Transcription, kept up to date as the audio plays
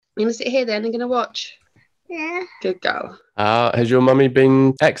You want to sit here then and going to watch? Yeah. Good girl. Has your mummy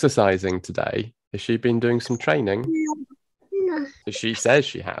been exercising today? Has she been doing some training? No. She says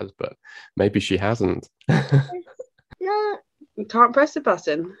she has, but maybe she hasn't. No. You can't press the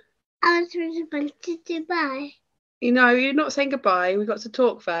button. I was supposed to say bye. You know, you're not saying goodbye. We've got to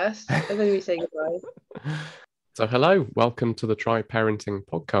talk first, and then we say goodbye. So hello, welcome to the Try Parenting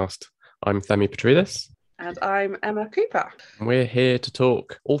podcast. I'm Themi Petridis. And I'm Emma Cooper. We're here to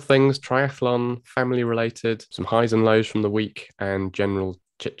talk all things triathlon, family related, some highs and lows from the week, and general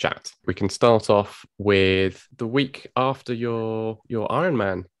chit chat. We can start off with the week after your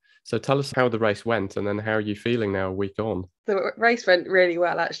Ironman. So tell us how the race went, and then how are you feeling now a week on? The race went really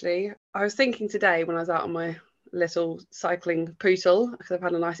well, actually. I was thinking today when I was out on my little cycling poodle, because I've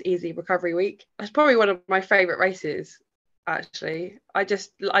had a nice easy recovery week. It's probably one of my favourite races, actually.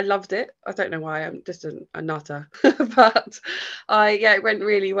 I loved it. I don't know why, I'm just a nutter. But it went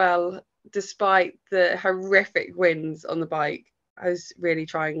really well despite the horrific winds on the bike. I was really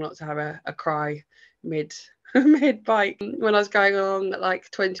trying not to have a cry mid bike when I was going along at like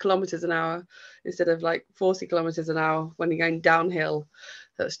 20 kilometers an hour instead of like 40 kilometers an hour when you're going downhill.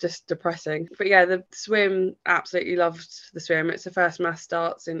 That's just depressing. But yeah, the swim, absolutely loved the swim. It's the first mass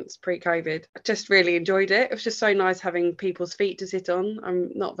start since pre-COVID. I just really enjoyed it. It was just so nice having people's feet to sit on.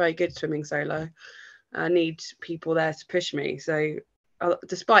 I'm not very good swimming solo. I need people there to push me. So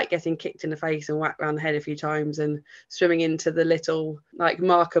despite getting kicked in the face and whacked around the head a few times and swimming into the little like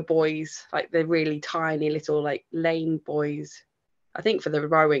marker boys, like the really tiny little like lane boys, I think for the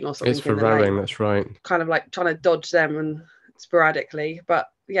rowing or something. It's for rowing, that's right. Kind of like trying to dodge them and sporadically, but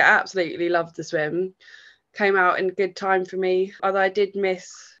yeah, absolutely loved the swim. Came out in good time for me, although I did miss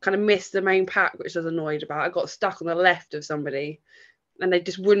the main pack, which I was annoyed about. I got stuck on the left of somebody and they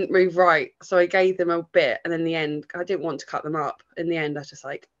just wouldn't move right, so I gave them a bit, and in the end I didn't want to cut them up. In the end I just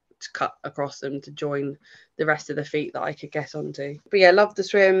like to cut across them to join the rest of the feet that I could get onto. But yeah, loved the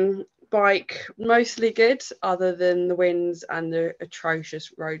swim. Bike mostly good, other than the winds and the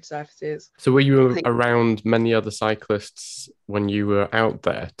atrocious road surfaces. So were you around many other cyclists when you were out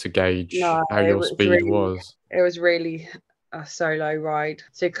there to gauge how your speed was? It was really a solo ride.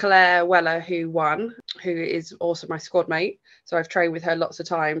 So Claire Weller, who won, who is also my squad mate, so I've trained with her lots of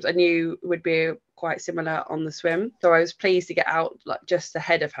times, I knew would be quite similar on the swim, so I was pleased to get out like just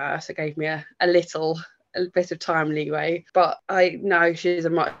ahead of her, so it gave me a bit of time leeway. But I know she's a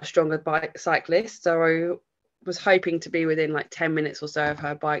much stronger bike cyclist, so I was hoping to be within like 10 minutes or so of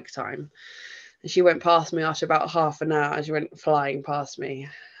her bike time. And she went past me after about half an hour, and she went flying past me,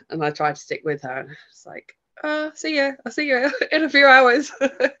 and I tried to stick with her. It's like, I'll see you in a few hours.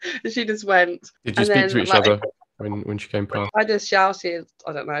 And she just went. Did you speak to each other when she came past? I just shouted,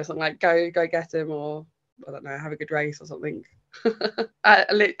 I don't know, something like go get him, or I don't know, have a good race or something.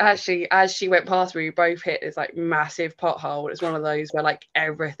 Actually, as she went past me, we both hit this like massive pothole. It's one of those where like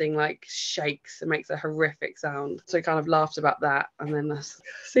everything like shakes and makes a horrific sound. So I kind of laughed about that, and then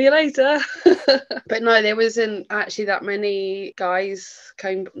see you later. But no, there wasn't actually that many guys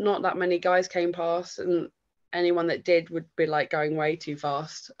came past, and anyone that did would be like going way too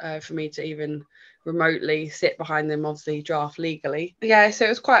fast for me to even remotely sit behind them, obviously draft legally. Yeah, so it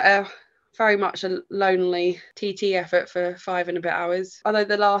was quite very much a lonely TT effort for 5 and a bit hours. Although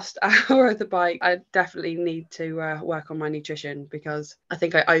the last hour of the bike, I definitely need to work on my nutrition, because I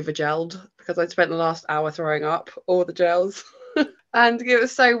think I over-gelled because I spent the last hour throwing up all the gels. And it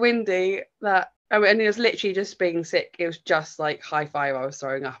was so windy that, I mean, and it was literally just being sick. It was just like high five I was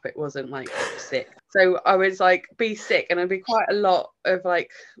throwing up. It wasn't like sick. So I was like, be sick, and it'd be quite a lot of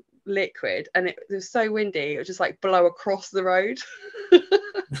like liquid, and it was so windy. It would just like blow across the road.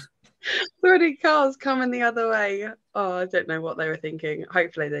 30 cars coming the other way. Oh, I don't know what they were thinking.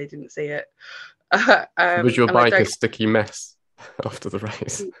 Hopefully they didn't see it. Was your bike a sticky mess after the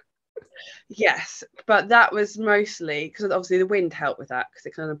race? Yes, but that was mostly because obviously the wind helped with that, because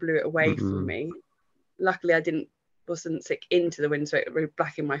it kind of blew it away from me. Luckily I wasn't sick into the wind, so it was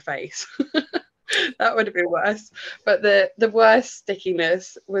black in my face. That would have been worse. But the worst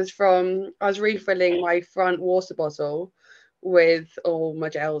stickiness was from, I was refilling my front water bottle with all my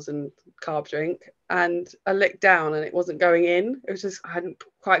gels and carb drink, and I looked down and it wasn't going in. It was just, I hadn't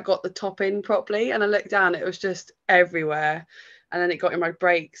quite got the top in properly, and I looked down, it was just everywhere, and then it got in my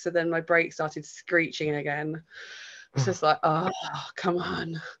brakes, so then my brakes started screeching again. It's just like, oh, come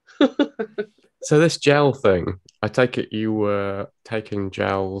on. So this gel thing, I take it you were taking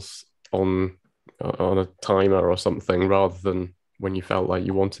gels on a timer or something rather than when you felt like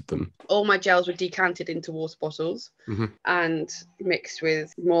you wanted them? All my gels were decanted into water bottles and mixed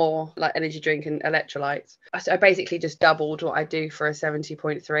with more like energy drink and electrolytes. So I basically just doubled what I do for a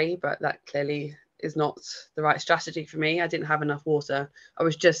 70.3, but that clearly is not the right strategy for me. I didn't have enough water. I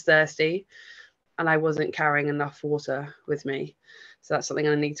was just thirsty and I wasn't carrying enough water with me. So that's something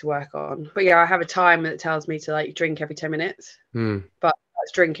I need to work on. But yeah, I have a time that tells me to like drink every 10 minutes. But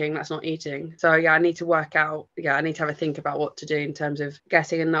that's drinking, that's not eating. So yeah, I need to work out. Yeah, I need to have a think about what to do in terms of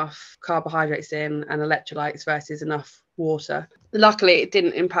getting enough carbohydrates in and electrolytes versus enough water. Luckily, it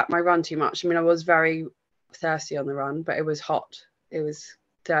didn't impact my run too much. I mean, I was very thirsty on the run, but it was hot. It was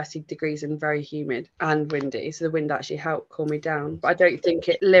 30 degrees and very humid and windy, so the wind actually helped cool me down, but I don't think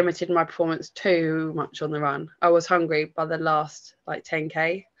it limited my performance too much on the run. I was hungry by the last like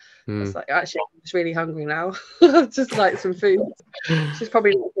 10k. I was like, actually, I'm just really hungry now. Just like some food, which is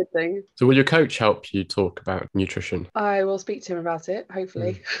probably not a good thing. So will your coach help you talk about nutrition? I will speak to him about it,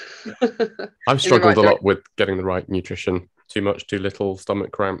 hopefully. I've struggled a lot with getting the right nutrition. Too much, too little,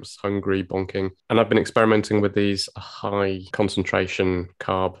 stomach cramps, hungry, bonking. And I've been experimenting with these high concentration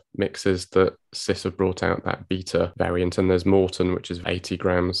carb mixes that Sis have brought out, that beta variant, and there's Morton, which is 80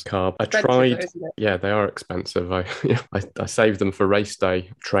 grams carb. I tried, yeah, they are expensive. I save them for race day,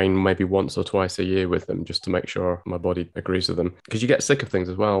 train maybe once or twice a year with them just to make sure my body agrees with them. Because you get sick of things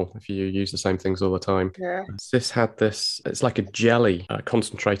as well if you use the same things all the time. Yeah. Sis had this, it's like a jelly,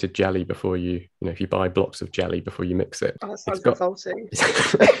 concentrated jelly before you if you buy blocks of jelly before you mix it. Oh, that sounds revolting.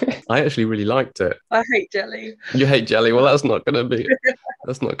 I actually really liked it. I hate jelly. You hate jelly? Well, that's not going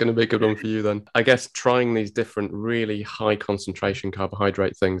to be a good one for you then. I guess trying these different really high concentration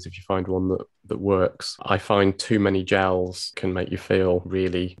carbohydrate things, if you find one that works. I find too many gels can make you feel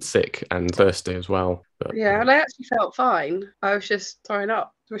really sick and thirsty as well. But, yeah, and I actually felt fine. I was just throwing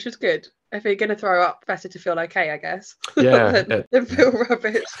up, which was good. If you're going to throw up, better to feel okay, I guess. Yeah. than feel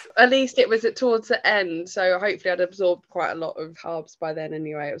rubbish. At least it was towards the end, so hopefully I'd absorbed quite a lot of carbs by then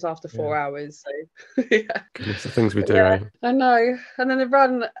anyway. It was after 4 hours, so yeah. Goodness, the things we do, eh? I know. And then the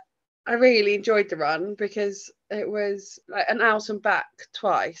run, I really enjoyed the run because it was like an out and back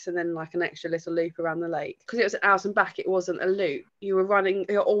twice and then like an extra little loop around the lake. Because it was an out and back, it wasn't a loop. You're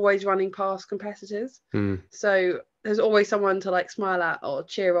always running past competitors. So there's always someone to like smile at or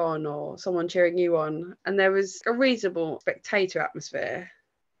cheer on or someone cheering you on. And there was a reasonable spectator atmosphere.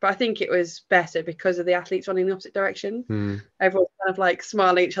 But I think it was better because of the athletes running in the opposite direction. Everyone kind of like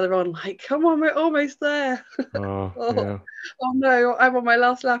smiling each other on, like, come on, we're almost there. Yeah. Oh no, I'm on my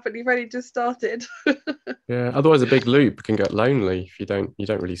last lap and you've only just started. Yeah, otherwise a big loop can get lonely if you don't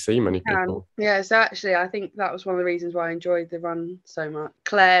really see many people. Yeah, so actually I think that was one of the reasons why I enjoyed the run so much.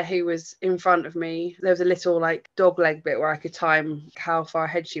 Claire, who was in front of me, there was a little like dog leg bit where I could time how far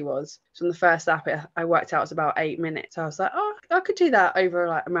ahead she was. So on the first lap I worked out it was about 8 minutes. I was like, oh, I could do that over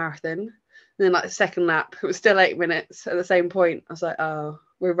like a marathon. And then like the second lap it was still 8 minutes at the same point. I was like, oh,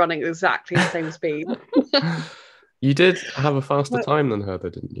 we're running exactly the same speed. You did have a faster time than her,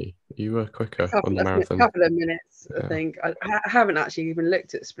 though, didn't you? You were quicker on the marathon. A couple of minutes, I think. I haven't actually even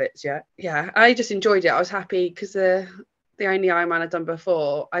looked at splits yet. Yeah, I just enjoyed it. I was happy because the only Ironman I'd done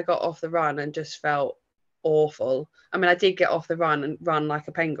before, I got off the run and just felt awful. I mean, I did get off the run and run like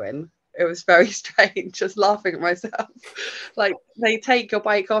a penguin. It was very strange, just laughing at myself. Like, they take your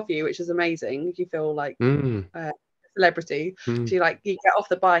bike off you, which is amazing. You feel like a celebrity. So you get off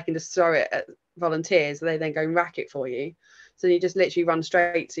the bike and just throw it at volunteers, and they then go and rack it for you. So you just literally run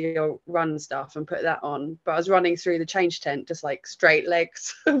straight to your run stuff and put that on. But I was running through the change tent, just like straight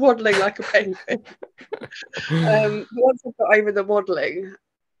legs, waddling like a penguin. Once I got over the waddling,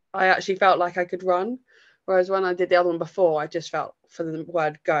 I actually felt like I could run. Whereas when I did the other one before, I just felt for the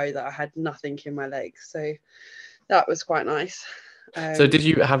word go that I had nothing in my legs. So that was quite nice. So did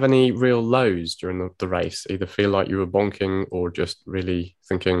you have any real lows during the race? Either feel like you were bonking or just really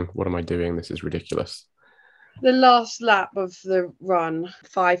thinking, what am I doing? This is ridiculous. The last lap of the run,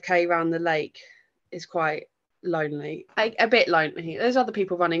 5k around the lake, is quite lonely. A bit lonely. There's other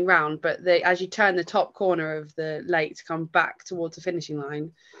people running round, but as you turn the top corner of the lake to come back towards the finishing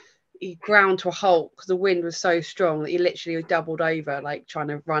line, you ground to a halt because the wind was so strong that you literally doubled over, like trying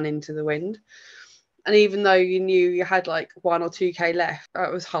to run into the wind. And even though you knew you had like 1 or 2k left,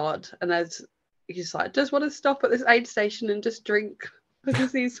 it was hard. And you just like, just want to stop at this aid station and just drink. I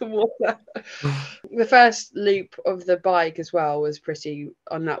just need some water. The first loop of the bike as well was pretty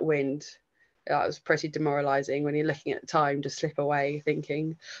on that wind. It was pretty demoralising when you're looking at the time, just slip away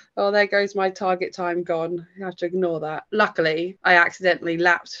thinking, oh, there goes my target time gone. You have to ignore that. Luckily, I accidentally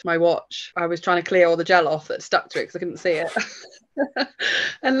lapped my watch. I was trying to clear all the gel off that stuck to it because I couldn't see it.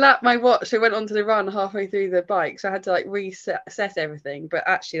 And my watch, it went onto the run halfway through the bike, so I had to like set everything. But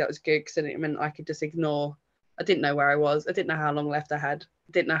actually, that was good because then it meant I could just ignore. I didn't know where I was. I didn't know how long left I had.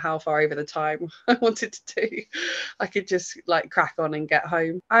 I didn't know how far over the time I wanted to do. I could just like crack on and get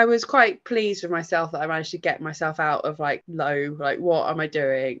home. I was quite pleased with myself that I managed to get myself out of like low, like what am I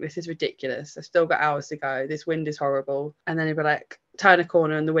doing? This is ridiculous. I've still got hours to go. This wind is horrible. And then it'd be like turn a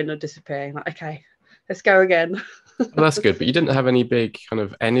corner and the wind will disappear. I'm like, okay, let's go again. Well, that's good, but you didn't have any big kind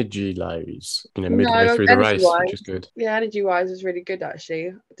of energy lows, midway No, through the race, which is good. Yeah, energy wise was really good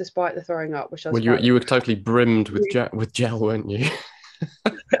actually, despite the throwing up, which I was. Well, you were totally brimmed with gel, weren't you?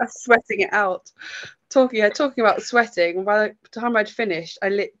 Sweating it out. Talking about sweating. By the time I'd finished, I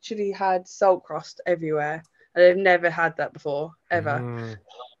literally had salt crust everywhere. I've never had that before, ever.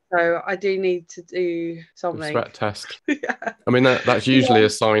 So I do need to do something. A sweat test. Yeah. I mean, that's usually a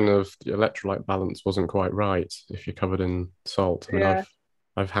sign of the electrolyte balance wasn't quite right if you're covered in salt. I mean,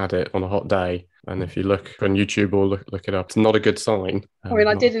 I've had it on a hot day, and if you look on YouTube or look it up, it's not a good sign. I mean,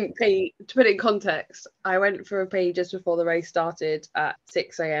 I didn't pee. To put it in context, I went for a pee just before the race started at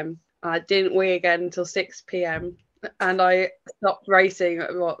 6 a.m. I didn't wee again until 6 p.m. And I stopped racing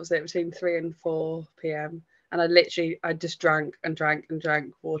at, what was it, between 3 and 4 p.m. And I just drank and drank and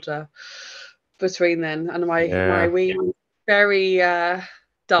drank water between then. And my wee was very dark.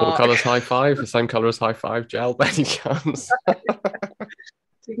 What colour's high five? The same colour as high five gel, by any chance?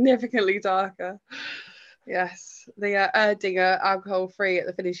 Significantly darker. Yes. The Erdinger alcohol free at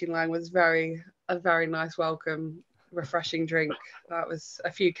the finishing line was a very nice, welcome, refreshing drink. That was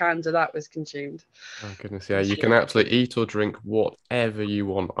a few cans of that was consumed. Oh goodness, yeah. You can absolutely eat or drink whatever you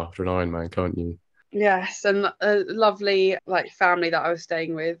want after an Ironman, can't you? Yes, and a lovely like family that I was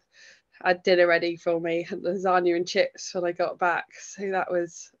staying with had dinner ready for me, lasagna and chips when I got back. So that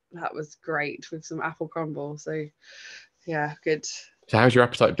was great with some apple crumble. So yeah, good. So how's your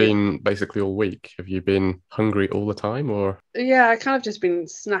appetite been basically all week? Have you been hungry all the time, or? Yeah, I kind of just been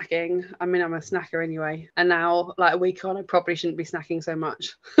snacking. I mean, I'm a snacker anyway. And now, like a week on, I probably shouldn't be snacking so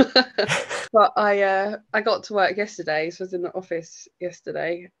much. But I got to work yesterday, so I was in the office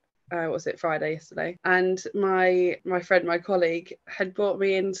yesterday. Was it Friday yesterday? And my friend, my colleague, had brought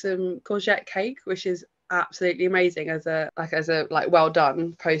me in some courgette cake, which is absolutely amazing as a well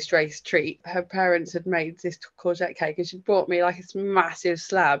done post race treat. Her parents had made this courgette cake and she brought me like this massive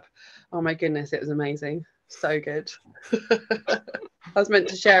slab. Oh my goodness, it was amazing. So good. I was meant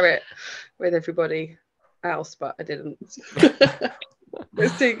to share it with everybody else, but I didn't. It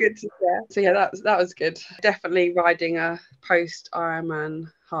was too good to share. So yeah, that was good. Definitely riding a post Ironman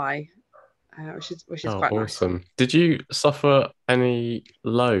high, which is quite awesome. nice. Did you suffer any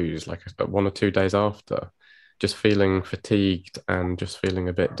lows, like 1 or 2 days after, just feeling fatigued and just feeling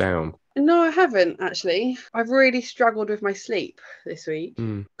a bit down? No, I haven't actually. I've really struggled with my sleep this week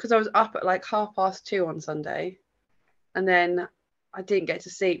because I was up at like 2:30 on Sunday, and then I didn't get to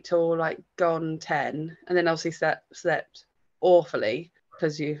sleep till like gone 10, and then obviously slept awfully,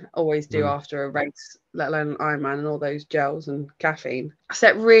 because you always do after a race, let alone an Ironman and all those gels and caffeine. I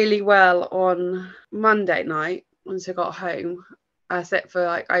slept really well on Monday night once I got home. I slept for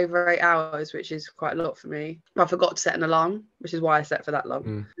like over 8 hours, which is quite a lot for me. But I forgot to set an alarm, which is why I slept for that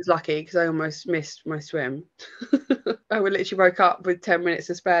long. I was lucky because I almost missed my swim. I literally woke up with 10 minutes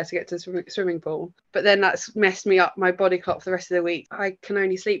to spare to get to the swimming pool. But then that's messed me up, my body clock for the rest of the week. I can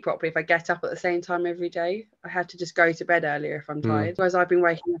only sleep properly if I get up at the same time every day. I had to just go to bed earlier if I'm tired. Whereas I've been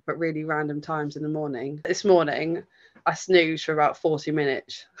waking up at really random times in the morning. This morning, I snoozed for about 40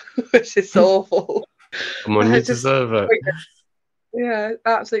 minutes, which is so awful. Come on, you deserve it. Yeah,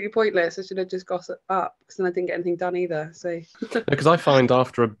 absolutely pointless. I should have just got up because then I didn't get anything done either. So because I find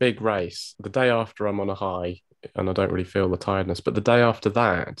after a big race, the day after I'm on a high and I don't really feel the tiredness, but the day after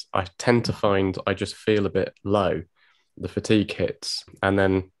that, I tend to find I just feel a bit low. The fatigue hits, and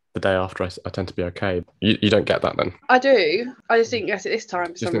then the day after I tend to be okay. You don't get that then? I do. I just didn't get it this time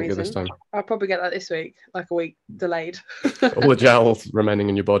for Just some didn't get reason. this time. I'll probably get that this week, like a week delayed. All the gels remaining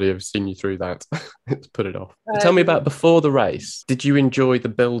in your body have seen you through that. It's put it off. Tell me about before the race. Did you enjoy the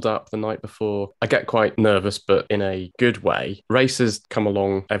build up the night before? I get quite nervous, but in a good way. Races come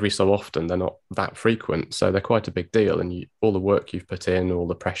along every so often. They're not that frequent, so they're quite a big deal. And all the work you've put in, all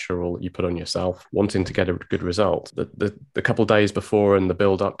the pressure, all that you put on yourself, wanting to get a good result. The couple of days before and the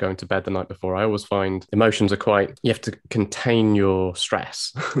build up, going to bed the night before, I always find emotions are you have to contain your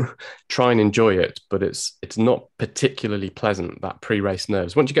stress. Try and enjoy it, but it's not particularly pleasant, that pre-race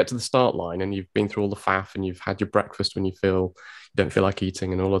nerves. Once you get to the start line and you've been through all the faff and you've had your breakfast when you don't feel like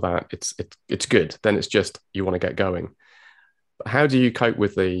eating and all of that, it's good. Then it's just you want to get going. But how do you cope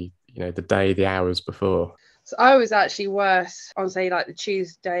with the day, the hours before? So I was actually worse on, say, like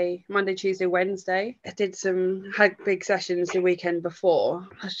the Monday, Tuesday, Wednesday. Had big sessions the weekend before.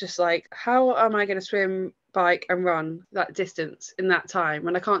 I was just like, how am I going to swim, bike and run that distance in that time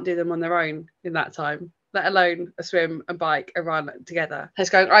when I can't do them on their own in that time, let alone a swim, a bike, a run together. It's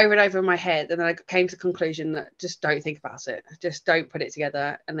going over and over in my head. And then I came to the conclusion that just don't think about it. Just don't put it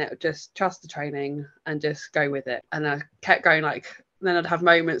together, and just trust the training and just go with it. And I kept going, like, then I'd have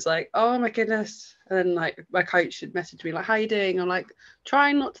moments like, oh my goodness. And then like my coach would message me like, how you doing? I'm like,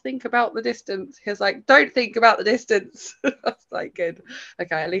 trying not to think about the distance. He was like, don't think about the distance. I was like, good.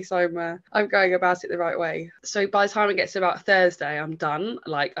 Okay, at least I'm going about it the right way. So by the time it gets to about Thursday, I'm done.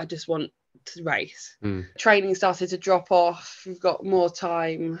 Like, I just want to race. Training started to drop off. We've got more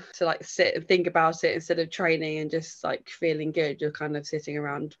time to like sit and think about it instead of training and just like feeling good. You're kind of sitting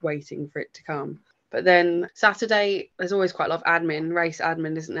around waiting for it to come. But then Saturday, there's always quite a lot of admin, race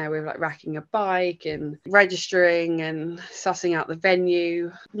admin, isn't there? With like racking a bike and registering and sussing out the venue.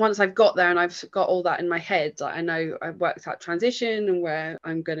 Once I've got there and I've got all that in my head, like I know I've worked out transition and where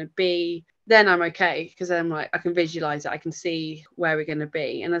I'm going to be, then I'm okay, because then like I can visualize it, I can see where we're going to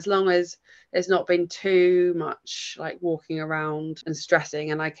be. And as long as there's not been too much like walking around and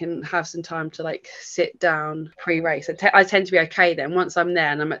stressing, and I can have some time to like sit down pre-race, I tend to be okay then. Once I'm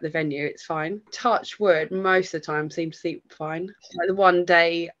there and I'm at the venue, it's fine. Touch wood, most of the time seems to sleep fine. Like the one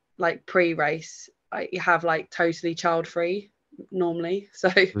day like pre-race, I have like totally child free normally, so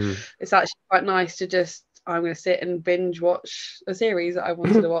it's actually quite nice to just, I'm going to sit and binge watch a series that I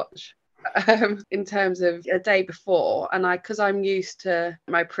wanted to watch. In terms of a day before, and because I'm used to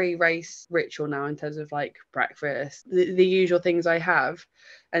my pre-race ritual now in terms of like breakfast, the usual things I have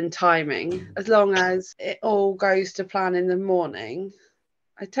and timing, as long as it all goes to plan in the morning,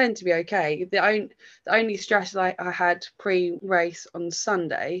 I tend to be okay. The only stress I had pre-race on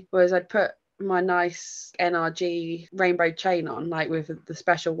Sunday was I'd put my nice NRG rainbow chain on, like with the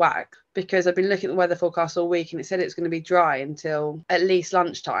special whack, because I've been looking at the weather forecast all week and it said it's going to be dry until at least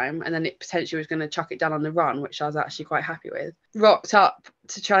lunchtime, and then it potentially was going to chuck it down on the run, which I was actually quite happy with. Rocked up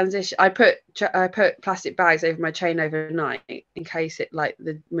to transition. I put plastic bags over my chain overnight in case it, like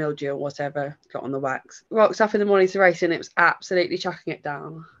the mildew or whatever, got on the wax. Rocked up in the morning to race and it was absolutely chucking it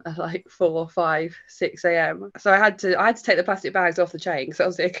down at like 4, 5, 6 a.m. So I had to take the plastic bags off the chain, because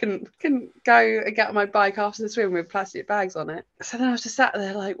obviously I couldn't go and get on my bike after the swim with plastic bags on it. So then I was just sat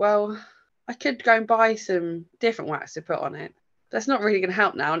there like, well, I could go and buy some different wax to put on it. That's not really going to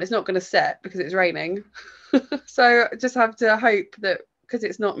help now, and it's not going to set because it's raining. So I just have to hope that because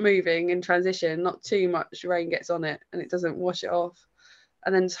it's not moving in transition, not too much rain gets on it and it doesn't wash it off.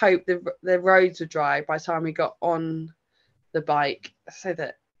 And then just hope the roads were dry by the time we got on the bike, so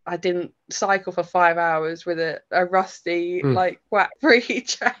that I didn't cycle for 5 hours with a rusty like wax-free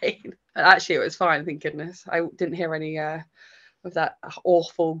chain. And actually, it was fine, thank goodness. I didn't hear any of that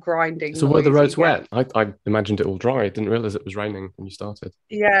awful grinding. So were the roads wet? I imagined it all dry. I didn't realise it was raining when you started.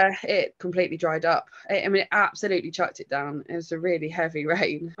 Yeah, it completely dried up. It absolutely chucked it down. It was a really heavy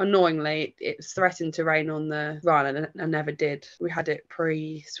rain. Annoyingly, it threatened to rain on the run, and it never did. We had it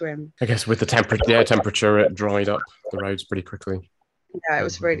pre-swim. I guess with the air temperature, it dried up the roads pretty quickly. Yeah, it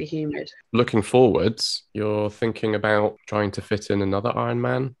was really humid. Looking forwards, you're thinking about trying to fit in another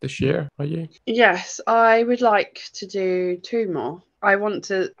Ironman this year, are you? Yes, I would like to do 2 more. I want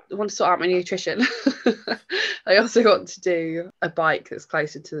to sort out my nutrition. I also want to do a bike that's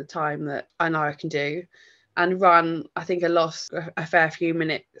closer to the time that I know I can do. And run, I think I lost a fair few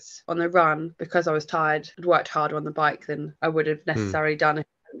minutes on the run because I was tired. I'd worked harder on the bike than I would have necessarily done if it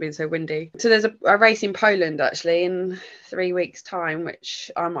hadn't been so windy. So there's a race in Poland actually in 3 weeks' time, which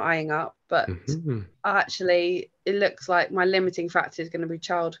I'm eyeing up. But actually, it looks like my limiting factor is going to be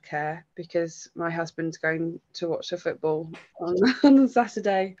childcare, because my husband's going to watch the football on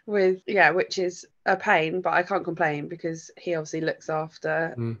Saturday which is a pain, but I can't complain because he obviously looks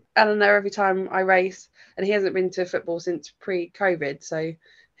after Eleanor every time I race, and he hasn't been to football since pre-COVID, so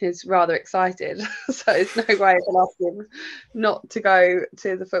he's rather excited. So there's no way I can ask him not to go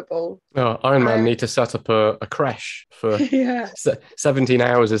to the football. Oh, Ironman need to set up a creche for 17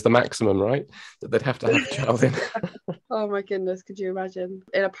 hours is the maximum, right? That they'd have to have a child in. Oh my goodness, could you imagine?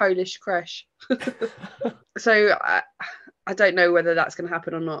 In a Polish creche. So I don't know whether that's going to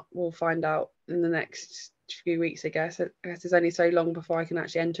happen or not. We'll find out in the next few weeks, I guess. I guess it's only so long before I can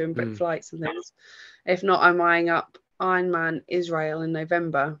actually enter and book flights and things. If not, I'm eyeing up Ironman Israel in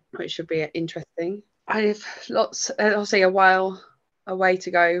November, which should be interesting. I have obviously a while away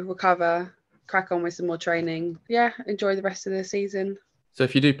to go, recover, crack on with some more training. Yeah, enjoy the rest of the season. So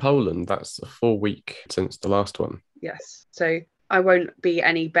if you do Poland, that's a 4 week since the last one. Yes. So I won't be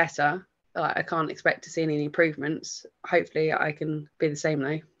any better I can't expect to see any improvements. Hopefully I can be the same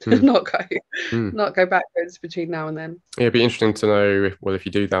though. Mm. not go backwards between now and then. Yeah, it'd be interesting to know if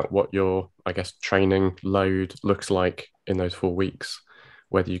you do that, what your, I guess, training load looks like in those 4 weeks,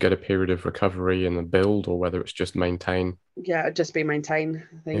 whether you get a period of recovery and a build, or whether it's just maintain. Yeah, just be maintain,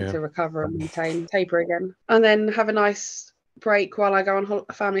 I think, Yeah. to recover and maintain, taper again, and then have a nice break while I go on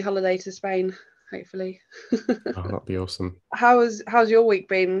a family holiday to Spain, hopefully. Oh, that'd be awesome. How's your week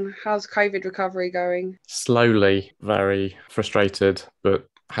been? How's COVID recovery going? Slowly, very frustrated, but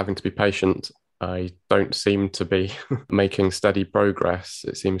having to be patient. I don't seem to be making steady progress.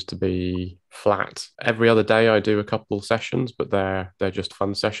 It seems to be flat. Every other day I do a couple sessions, but they're just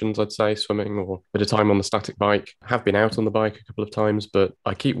fun sessions, I'd say, swimming or a bit of time on the static bike. I have been out on the bike a couple of times, but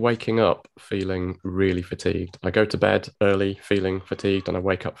I keep waking up feeling really fatigued. I go to bed early feeling fatigued, and I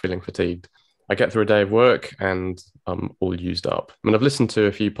wake up feeling fatigued. I get through a day of work and I'm all used up. I mean, I've listened to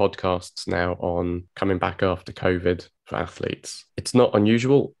a few podcasts now on coming back after COVID for athletes. It's not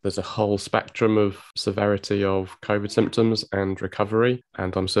unusual. There's a whole spectrum of severity of COVID symptoms and recovery,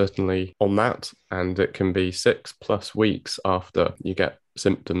 and I'm certainly on that. And it can be 6+ weeks after you get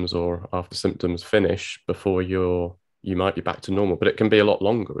symptoms or after symptoms finish before you might be back to normal, but it can be a lot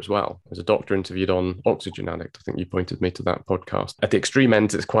longer as well. There's a doctor interviewed on Oxygen Addict. I think you pointed me to that podcast. At the extreme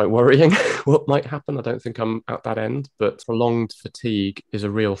end, it's quite worrying what might happen. I don't think I'm at that end, but prolonged fatigue is a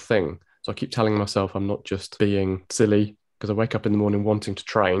real thing. So I keep telling myself I'm not just being silly, because I wake up in the morning wanting to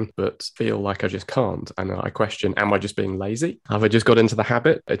train, but feel like I just can't. And I question, am I just being lazy? Have I just got into the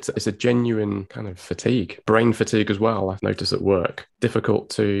habit? It's a genuine kind of fatigue, brain fatigue as well. I've noticed at work, difficult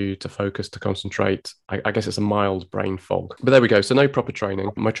to focus, to concentrate. I guess it's a mild brain fog. But there we go. So no proper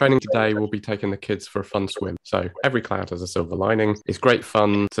training. My training today will be taking the kids for a fun swim. So every cloud has a silver lining. It's great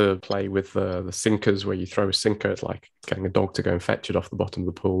fun to play with the sinkers, where you throw a sinker. It's like getting a dog to go and fetch it off the bottom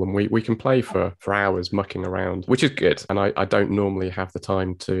of the pool. And we can play for hours mucking around, which is good. And I don't normally have the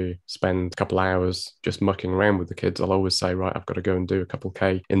time to spend a couple hours just mucking around with the kids. I'll always say, right, I've got to go and do a couple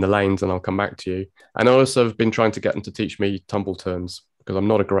K in the lanes and I'll come back to you. And I also have been trying to get them to teach me tumble turns, because I'm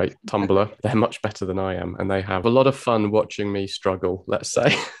not a great tumbler. They're much better than I am. And they have a lot of fun watching me struggle, let's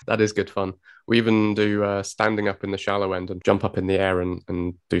say. That is good fun. We even do standing up in the shallow end and jump up in the air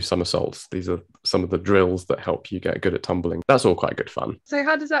and do somersaults. These are some of the drills that help you get good at tumbling. That's all quite good fun. So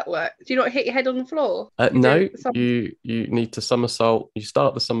how does that work? Do you not hit your head on the floor? No, you need to somersault. You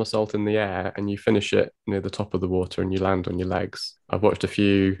start the somersault in the air and you finish it near the top of the water and you land on your legs. I've watched a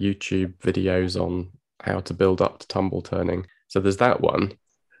few YouTube videos on how to build up to tumble turning. So there's that one.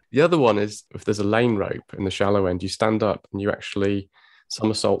 The other one is, if there's a lane rope in the shallow end, you stand up and you actually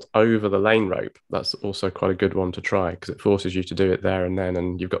somersault over the lane rope. That's also quite a good one to try, because it forces you to do it there and then,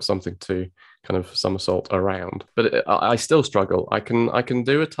 and you've got something to kind of somersault around. But I still struggle. I can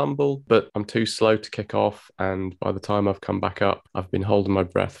do a tumble, but I'm too slow to kick off. And by the time I've come back up, I've been holding my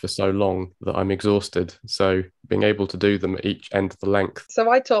breath for so long that I'm exhausted. So being able to do them at each end of the length. So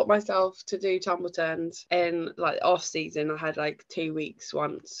I taught myself to do tumble turns in like off season. I had like 2 weeks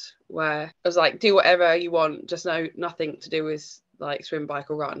once where I was like, do whatever you want, just nothing to do with like swim, bike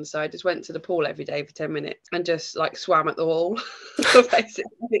or run. So I just went to the pool every day for 10 minutes and just like swam at the wall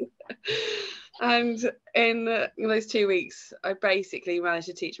basically. And in those 2 weeks, I basically managed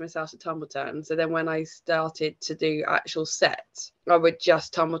to teach myself to tumble turn. So then when I started to do actual sets, I would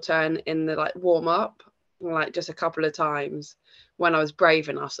just tumble turn in the like warm up, like just a couple of times when I was brave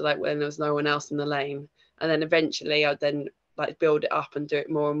enough. So like when there was no one else in the lane. And then eventually I'd then like build it up and do it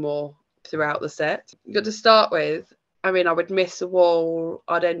more and more throughout the set. But to start with, I mean, I would miss a wall.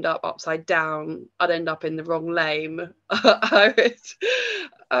 I'd end up upside down. I'd end up in the wrong lane. I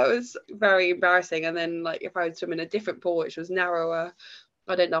was very embarrassing. And then, like, if I would swim in a different pool, which was narrower,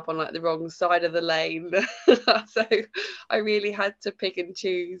 I'd end up on like the wrong side of the lane. So I really had to pick and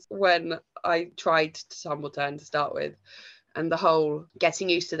choose when I tried to tumble turn to start with. And the whole getting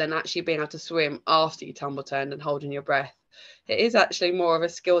used to then actually being able to swim after you tumble turn and holding your breath. It is actually more of a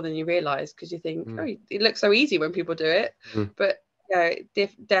skill than you realise, because you think, oh, it looks so easy when people do it. But yeah,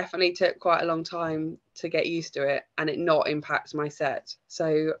 it definitely took quite a long time to get used to it and it not impact my set.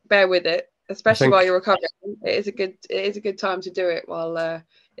 So bear with it, especially while you're recovering. It is a good time to do it while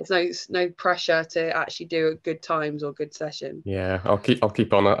it's no pressure to actually do good times or good session. Yeah, I'll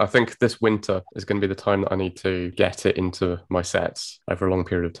keep on. I think this winter is going to be the time that I need to get it into my sets over a long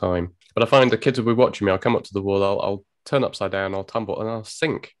period of time. But I find the kids will be watching me. I'll come up to the wall, I'll turn upside down, I'll tumble and I'll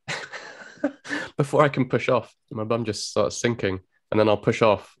sink before I can push off. My bum just starts sinking and then I'll push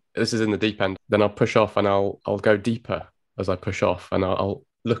off. This is in the deep end. Then I'll push off and I'll go deeper as I push off, and I'll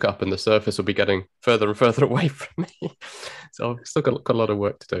look up and the surface will be getting further and further away from me. So I've still got a lot of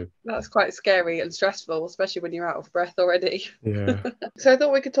work to do. That's quite scary and stressful, especially when you're out of breath already. Yeah. So I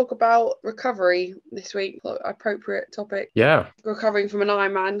thought we could talk about recovery this week, appropriate topic. Yeah. Recovering from an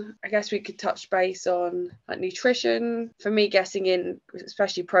Ironman. I guess we could touch base on like nutrition. For me, getting in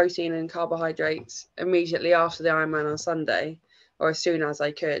especially protein and carbohydrates immediately after the Ironman on Sunday, or as soon as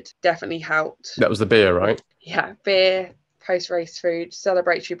I could, definitely helped. That was the beer, right? Yeah, beer, post-race food,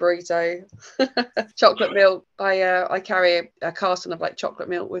 celebratory burrito, chocolate milk. I carry a carton of like chocolate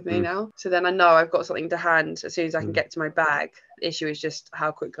milk with me now, so then I know I've got something to hand as soon as I can get to my bag. The issue is just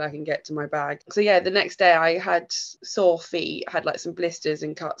how quickly I can get to my bag. So yeah, the next day I had sore feet, I had like some blisters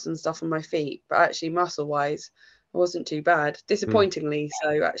and cuts and stuff on my feet, but actually muscle wise it wasn't too bad, disappointingly.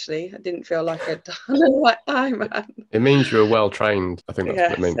 So actually I didn't feel like I'd done like Ironman. It means you're well trained. I think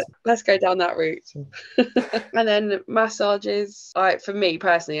that's what it means. Let's go down that route. And then massages. For me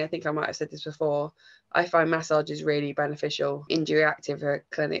personally, I think I might have said this before, I find massages really beneficial. Injury Active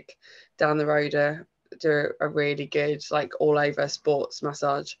clinic down the road do a really good like all over sports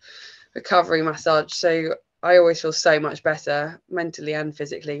massage, recovery massage. So I always feel so much better mentally and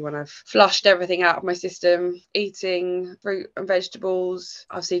physically when I've flushed everything out of my system. Eating fruit and vegetables,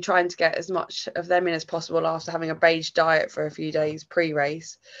 obviously trying to get as much of them in as possible after having a beige diet for a few days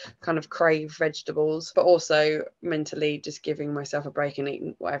pre-race, kind of crave vegetables, but also mentally just giving myself a break and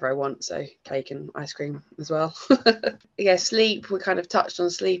eating whatever I want, so cake and ice cream as well. Yeah, sleep, we kind of touched on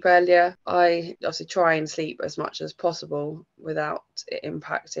sleep earlier. I obviously try and sleep as much as possible without it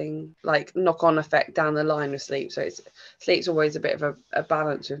impacting like knock-on effect down the line of sleep, so sleep's always a bit of a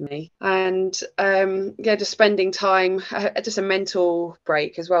balance with me. And just spending time, just a mental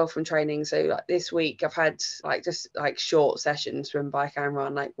break as well from training. So like this week I've had like just like short sessions, swim, bike and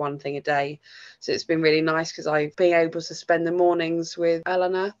run, like one thing a day, so it's been really nice because I've been able to spend the mornings with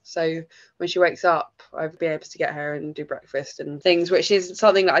Eleanor, so when she wakes up I've been able to get her and do breakfast and things, which is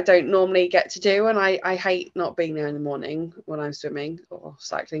something that I don't normally get to do, and I hate not being there in the morning when I'm swimming or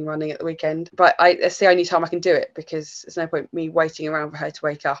cycling, running at the weekend, but it's the only time I can do it because there's no point me waiting around for her to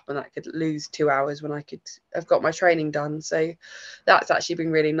wake up, and that could lose 2 hours when I could have got my training done. So that's actually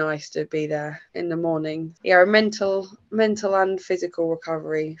been really nice to be there in the morning. Yeah, a mental and physical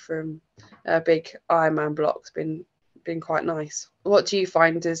recovery from a big Ironman block's been quite nice. What do you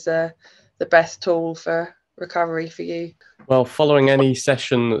find is the best tool for recovery for you? Well, following any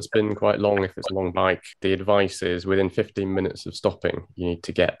session that's been quite long, if it's a long bike, the advice is within 15 minutes of stopping, you need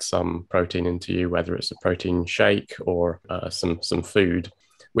to get some protein into you, whether it's a protein shake or some food,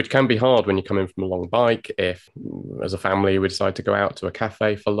 which can be hard when you come in from a long bike. If, as a family, we decide to go out to a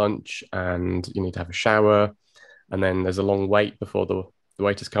cafe for lunch and you need to have a shower, and then there's a long wait before the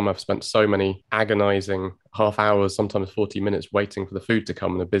waiters come. I've spent so many agonizing half hours, sometimes 40 minutes waiting for the food to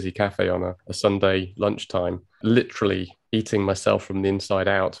come in a busy cafe on a Sunday lunchtime, literally eating myself from the inside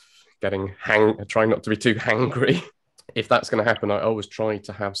out, trying not to be too hangry. If that's going to happen, I always try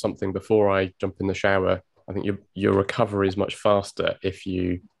to have something before I jump in the shower. I think your recovery is much faster if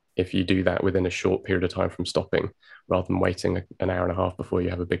you do that within a short period of time from stopping, rather than waiting an hour and a half before you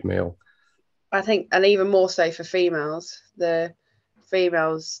have a big meal. I think, and even more so for females, the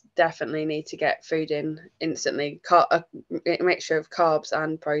females definitely need to get food in instantly, a mixture of carbs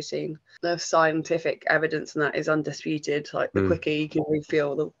and protein. The scientific evidence on that is undisputed. Like the quicker you can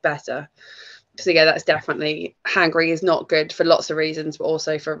refuel, the better. So yeah, that's definitely, hangry is not good for lots of reasons, but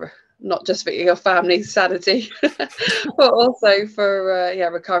also for not just for your family's sanity, but also for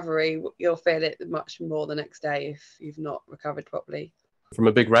recovery. You'll feel it much more the next day if you've not recovered properly. From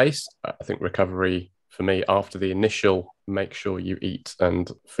a big race, I think recovery for me, after the initial make sure you eat and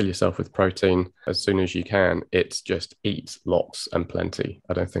fill yourself with protein as soon as you can, it's just eat lots and plenty.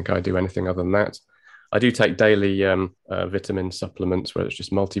 I don't think I do anything other than that. I do take daily vitamin supplements, where it's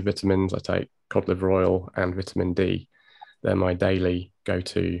just multivitamins. I take cod liver oil and vitamin D. They're my daily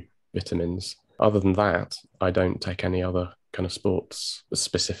go-to vitamins. Other than that, I don't take any other kind of sports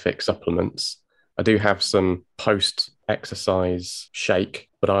specific supplements. I do have some post-exercise shake,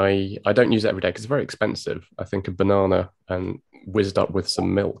 but I don't use it every day because it's very expensive. I think a banana and whizzed up with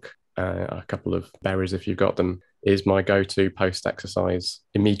some milk, a couple of berries if you've got them, is my go-to post-exercise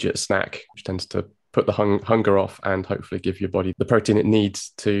immediate snack, which tends to put the hunger off and hopefully give your body the protein it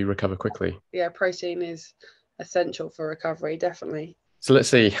needs to recover quickly. Yeah, protein is essential for recovery, definitely. So let's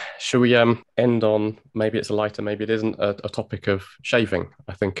see, shall we end on, maybe it's a lighter, maybe it isn't, a topic of shaving.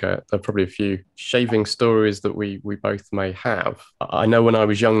 I think there are probably a few shaving stories that we both may have. I know when I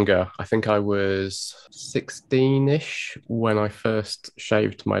was younger, I think I was 16-ish when I first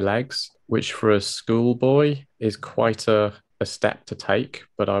shaved my legs, which for a schoolboy is quite a a step to take,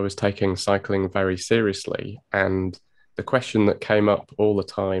 but I was taking cycling very seriously. And the question that came up all the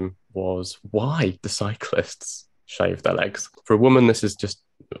time was, why do cyclists shave their legs? For a woman, this is just,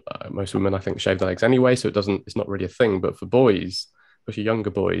 most women, I think, shave their legs anyway, so it's not really a thing. But for boys, especially younger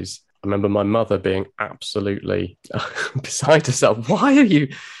boys, I remember my mother being absolutely beside herself. Why are you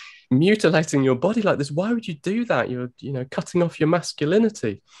mutilating your body like this? Why would you do that? You're, cutting off your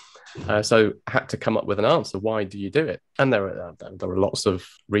masculinity. So I had to come up with an answer. Why do you do it? And there are lots of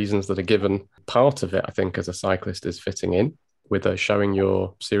reasons that are given. Part of it, I think, as a cyclist is fitting in with showing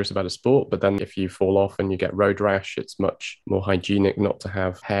you're serious about a sport. But then if you fall off and you get road rash, it's much more hygienic not to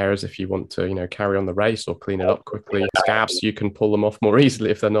have hairs if you want to, carry on the race or clean it up quickly. Scabs, you can pull them off more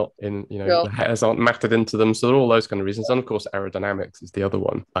easily if they're not in, the hairs aren't matted into them. So there are all those kind of reasons. And of course, aerodynamics is the other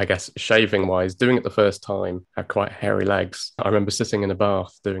one. I guess shaving wise, doing it the first time, had quite hairy legs. I remember sitting in a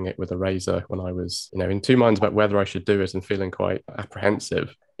bath doing it with a razor when I was, in two minds about whether I should do it and feeling quite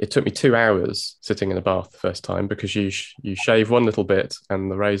apprehensive. It took me 2 hours sitting in a bath the first time because you shave one little bit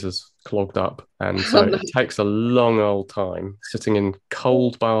and the razor's clogged up. And so it takes a long old time sitting in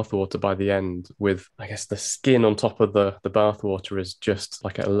cold bath water by the end with, I guess, the skin on top of the bath water is just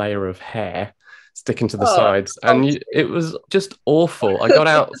like a layer of hair sticking to the sides. And it was just awful. I got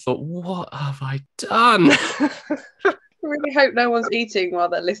out and thought, what have I done? I really hope no one's eating while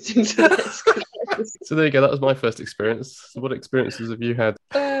they're listening to this. So there you go. That was my first experience. What experiences have you had?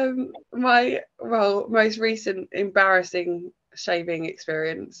 My most recent embarrassing shaving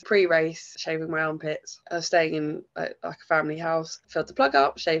experience, pre-race, shaving my armpits. I was staying in like a family house, filled the plug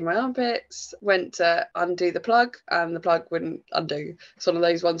up, shaved my armpits, went to undo the plug and the plug wouldn't undo. It's one of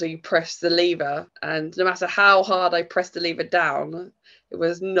those ones where you press the lever and no matter how hard I pressed the lever down, it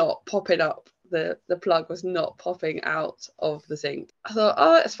was not popping up. The plug was not popping out of the sink. I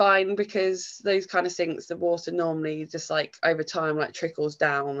thought, it's fine because those kind of sinks, the water normally just like over time like trickles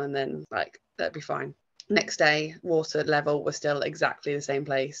down and then like that'd be fine. Next day, water level was still exactly the same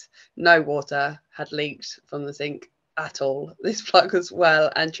place. No water had leaked from the sink at all. This plug was well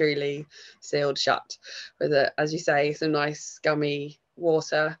and truly sealed shut with, as you say, some nice scummy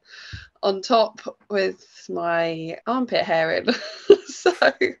water on top with my armpit hair in. So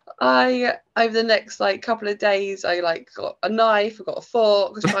I, over the next like couple of days, I like got a knife, I got a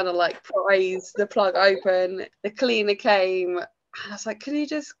fork, was trying to like prise the plug open. The cleaner came and I was like, can you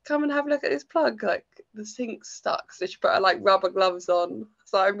just come and have a look at this plug? Like the sink's stuck. So she put her like rubber gloves on.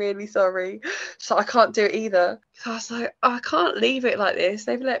 So I'm really sorry. So I can't do it either. So I was like, I can't leave it like this.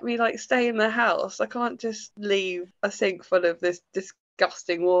 They've let me like stay in the house. I can't just leave a sink full of this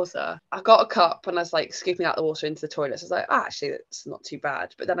disgusting water. I got a cup and I was like scooping out the water into the toilet. So I was like, actually, it's not too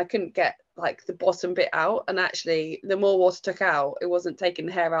bad. But then I couldn't get like the bottom bit out. And actually, the more water took out, it wasn't taking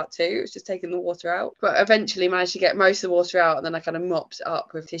the hair out too. It was just taking the water out. But eventually managed to get most of the water out. And then I kind of mopped it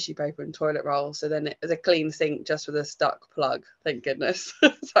up with tissue paper and toilet roll. So then it was a clean sink just with a stuck plug. Thank goodness.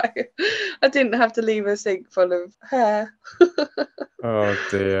 So I didn't have to leave a sink full of hair. Oh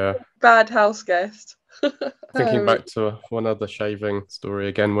dear. Bad house guest. Thinking back to one other shaving story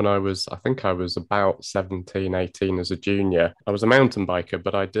again, when I think I was about 17, 18 as a junior. I was a mountain biker,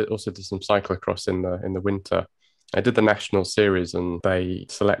 but I also did some cyclocross in the winter. I did the national series and they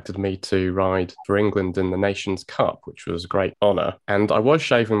selected me to ride for England in the Nations Cup, which was a great honour. And I was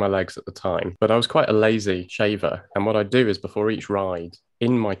shaving my legs at the time, but I was quite a lazy shaver. And what I'd do is before each ride,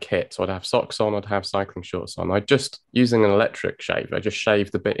 in my kit, so I'd have socks on, I'd have cycling shorts on. I'd just, using an electric shaver, just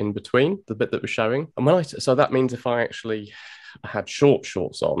shave the bit in between, the bit that was showing. And so that means if I actually had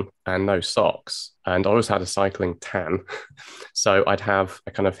shorts on and no socks, and I always had a cycling tan, so I'd have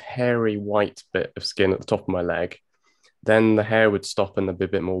a kind of hairy white bit of skin at the top of my leg. Then the hair would stop and there'd be a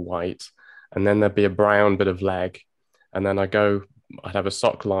bit more white, and then there'd be a brown bit of leg, and then I'd have a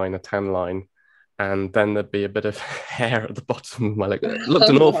sock line, a tan line, and then there'd be a bit of hair at the bottom of my leg. It looked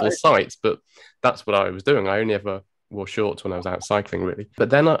an awful sight, but that's what I was doing. I only ever wore shorts when I was out cycling, really.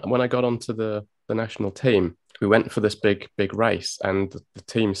 But then when I got onto the national team, we went for this big race, and the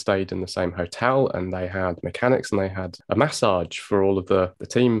team stayed in the same hotel, and they had mechanics and they had a massage for all of the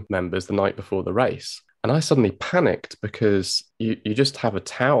team members the night before the race. And I suddenly panicked because you just have a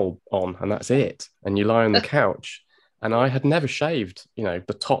towel on and that's it. And you lie on the couch. And I had never shaved,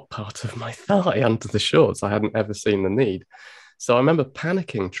 the top part of my thigh under the shorts. I hadn't ever seen the need. So I remember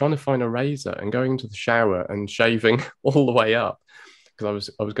panicking, trying to find a razor and going into the shower and shaving all the way up because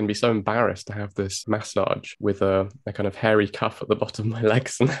I was going to be so embarrassed to have this massage with a kind of hairy cuff at the bottom of my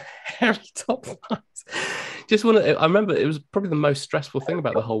legs and hairy top thighs. I remember it was probably the most stressful thing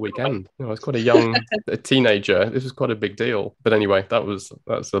about the whole weekend. I was quite a teenager. This was quite a big deal. But anyway, that's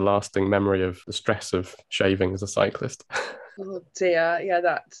a lasting memory of the stress of shaving as a cyclist. Oh dear, yeah,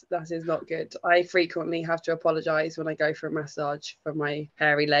 that is not good. I frequently have to apologise when I go for a massage for my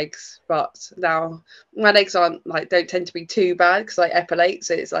hairy legs, but now my legs don't tend to be too bad because I epilate,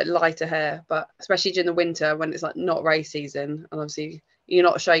 so it's like lighter hair. But especially during the winter when it's like not race season, and obviously you're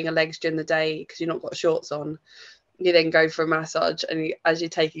not showing your legs during the day because you've not got shorts on. You then go for a massage, and as you're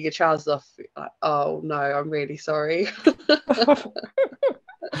taking your trousers off, you're like, oh no, I'm really sorry.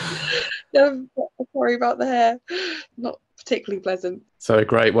 Yeah, I'm sorry about the hair. Not particularly pleasant. So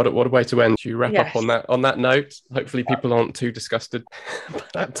great. What a way to end. You wrap up Yes. on that note. Hopefully people aren't too disgusted by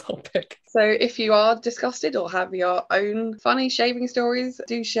that topic. So if you are disgusted or have your own funny shaving stories,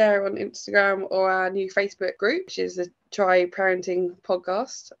 do share on Instagram or our new Facebook group, which is the Try Parenting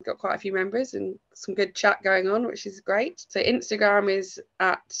Podcast. We've got quite a few members and some good chat going on, which is great. So Instagram is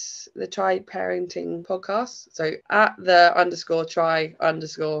at the Try Parenting Podcast. So at the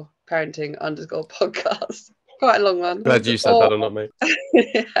 _try_parenting_podcast. Quite a long one. Glad you said that and not me.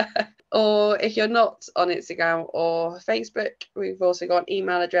 Yeah. Or if you're not on Instagram or Facebook, we've also got an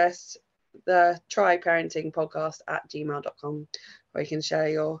email address, the tryparentingpodcast@gmail.com, where you can share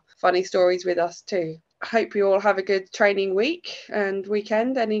your funny stories with us too. I hope you all have a good training week and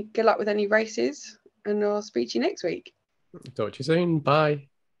weekend. Good luck with any races, and I'll speak to you next week. Talk to you soon. Bye.